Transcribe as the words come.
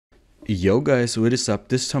Yo guys, what is up?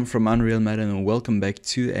 This is Tom from Unreal Madden and welcome back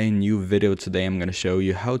to a new video. Today I'm gonna show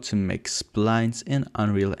you how to make splines in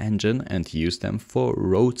Unreal Engine and use them for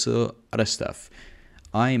roads or other stuff.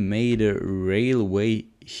 I made a railway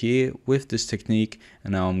here with this technique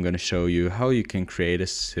and now I'm gonna show you how you can create a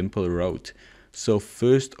simple road. So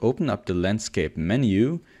first open up the landscape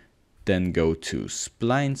menu, then go to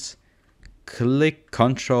splines, click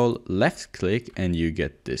Ctrl left click and you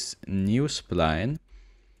get this new spline.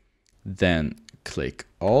 Then click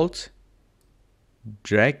Alt,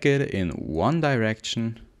 drag it in one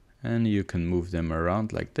direction and you can move them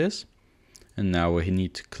around like this. And now we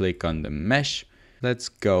need to click on the mesh. Let's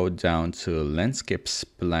go down to landscape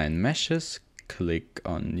spline meshes, click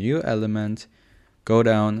on new element, go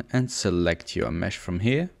down and select your mesh from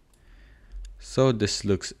here. So this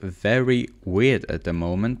looks very weird at the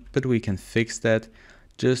moment, but we can fix that.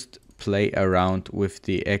 Just play around with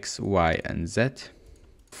the X, Y and Z.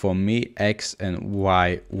 For me, X and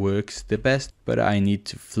Y works the best, but I need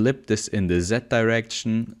to flip this in the Z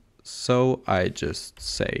direction. So I just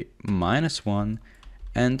say -1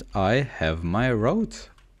 and I have my road.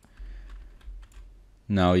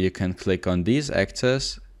 Now you can click on these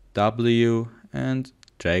actors, W, and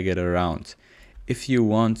drag it around. If you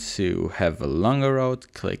want to have a longer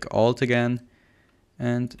road, click Alt again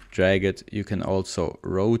and drag it. You can also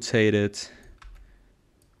rotate it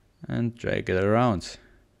and drag it around.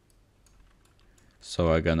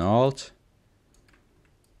 So I'm gonna Alt,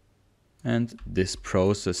 and this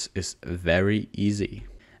process is very easy.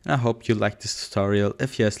 And I hope you liked this tutorial.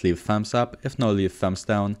 If yes, leave a thumbs up. If not, leave a thumbs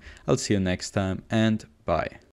down. I'll see you next time and bye.